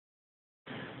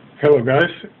Hello guys,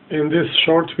 in this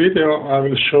short video I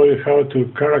will show you how to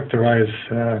characterize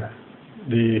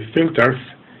the filters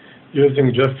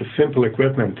using just a simple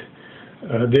equipment,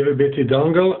 DVB-T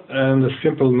dongle and a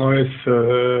simple noise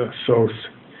source.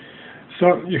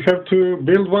 So you have to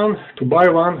build one, to buy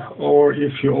one, or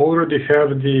if you already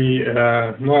have the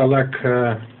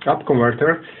NOALAC up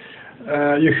converter,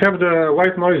 you have the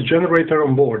white noise generator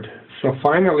on board. So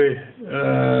finally,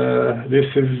 this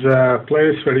is a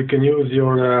place where you can use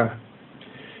your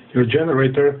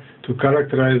generator to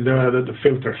characterize the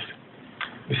filters.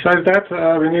 Besides that,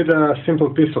 we need a simple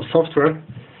piece of software.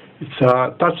 It's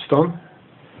a Touchstone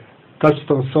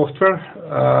software,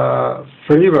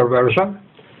 freeware version,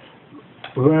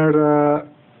 where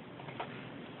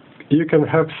you can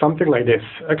have something like this.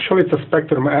 Actually, it's a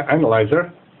spectrum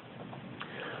analyzer,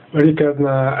 where you can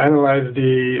analyze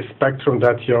the spectrum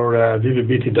that your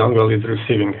DVB-T dongle is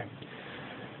receiving.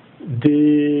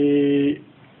 The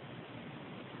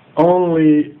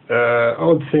only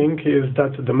odd thing is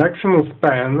that the maximum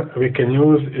span we can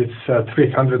use is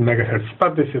 300 MHz,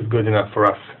 but this is good enough for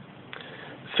us.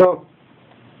 So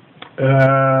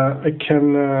I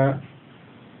can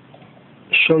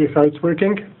show you how it's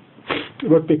working.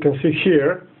 What we can see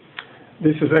here,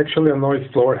 this is actually a noise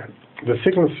floor. The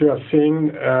signals you are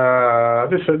seeing,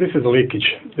 this is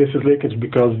leakage. This is leakage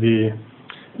because the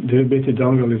DVB-T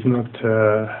dongle is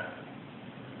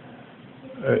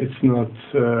not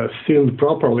sealed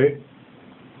properly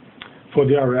for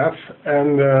the RF,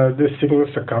 and these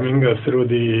signals are coming through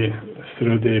the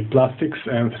plastics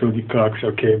and through the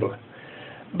coaxial cable.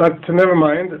 But never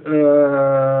mind.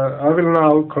 I will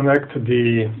now connect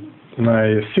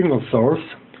my signal source,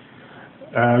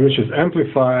 which is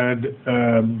amplified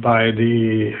by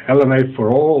the LNA for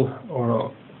all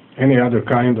or any other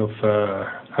kind of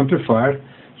amplifier,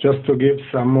 just to give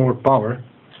some more power,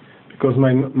 because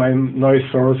my noise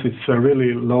source is a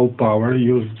really low power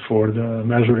used for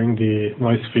measuring the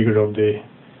noise figure of the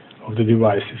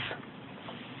devices.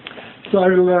 So I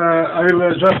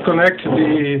will just connect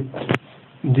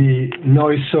the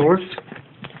noise source,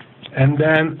 and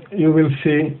then you will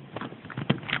see.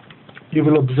 You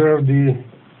will observe the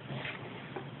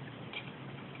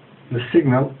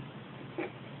signal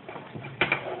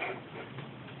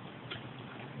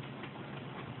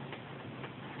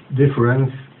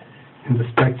difference in the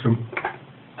spectrum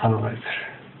analyzer.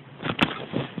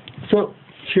 So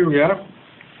here we are.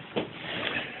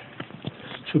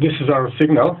 So this is our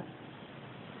signal.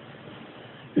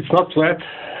 It's not flat.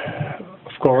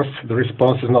 Of course, the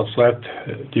response is not flat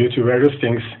due to various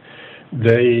things.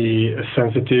 The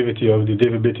sensitivity of the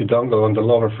DVB-T dongle on the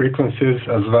lower frequencies,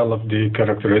 as well as the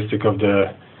characteristic of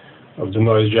the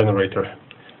noise generator,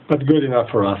 but good enough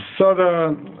for us. So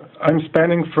I'm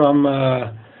spanning from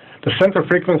the center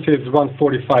frequency is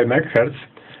 145 megahertz,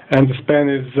 and the span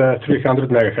is 300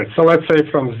 megahertz. So let's say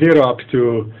from 0 up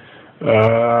to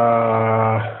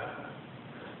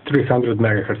 300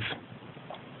 megahertz,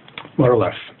 more or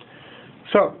less.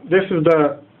 So this is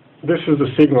the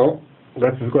signal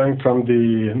that is going from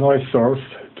the noise source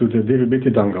to the DVB-T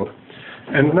dongle.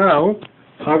 And now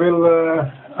I will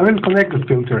connect the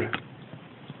filter.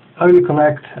 I will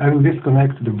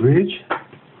disconnect the bridge,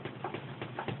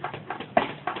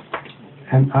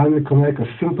 and I will connect a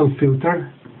simple filter,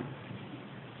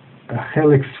 a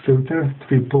helix filter,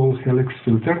 3-pole helix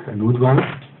filter, a good one,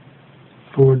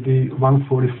 for the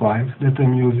 145 that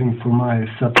I'm using for my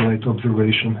satellite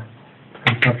observation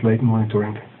and satellite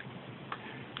monitoring.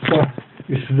 So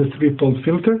this is the 3-pole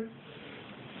filter,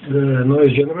 the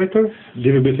noise generator,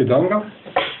 DVB-T dongle,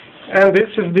 and this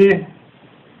is the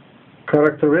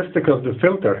characteristic of the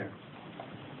filter.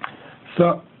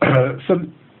 So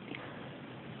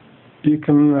you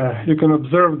can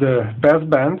observe the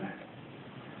passband.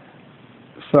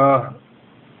 So,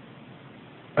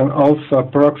 and also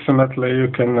approximately you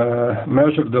can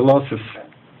measure the losses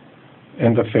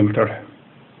in the filter.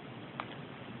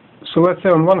 So let's say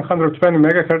on 120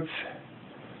 megahertz,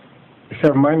 we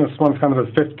have minus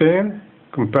 115,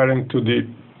 comparing to the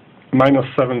minus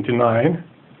 79,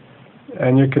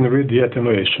 and you can read the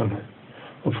attenuation.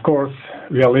 Of course,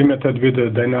 we are limited with the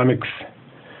dynamic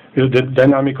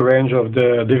range of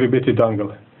the DVB-T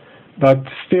dongle, but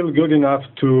still good enough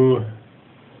to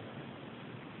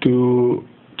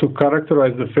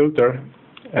characterize the filter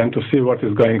and to see what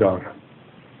is going on.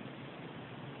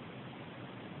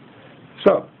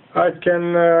 So I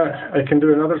can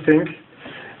do another thing.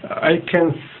 I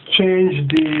can change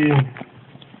the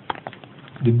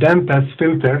bandpass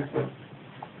filter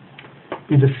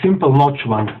with a simple notch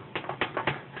one.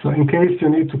 So in case you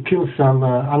need to kill some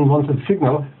unwanted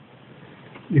signal,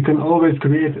 you can always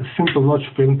create a simple notch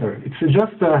filter. It's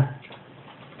just a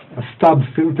stub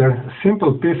filter, a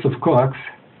simple piece of coax,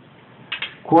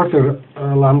 quarter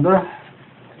lambda,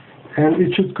 and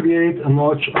it should create a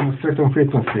notch on a certain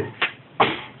frequency.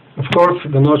 Of course,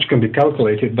 the notch can be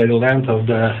calculated by the length of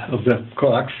the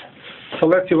coax. So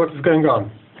let's see what is going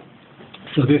on.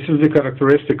 So this is the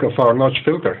characteristic of our notch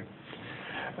filter.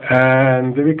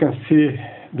 And we can see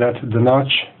that the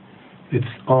notch is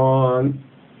on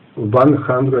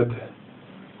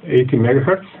 180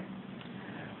 megahertz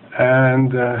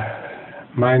and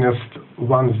minus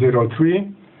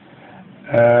 103,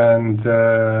 and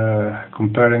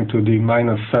comparing to the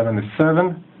minus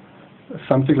 77,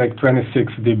 something like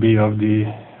 26 dB of the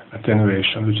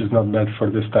attenuation, which is not bad for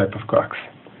this type of coax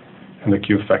and the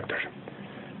Q factor.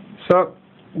 So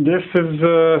this is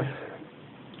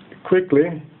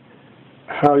quickly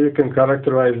how you can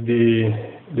characterize the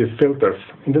filters.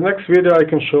 In the next video I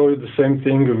can show you the same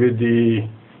thing with the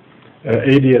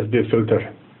ADSB filter.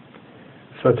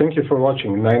 So thank you for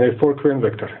watching. 984 Queen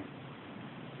Vector.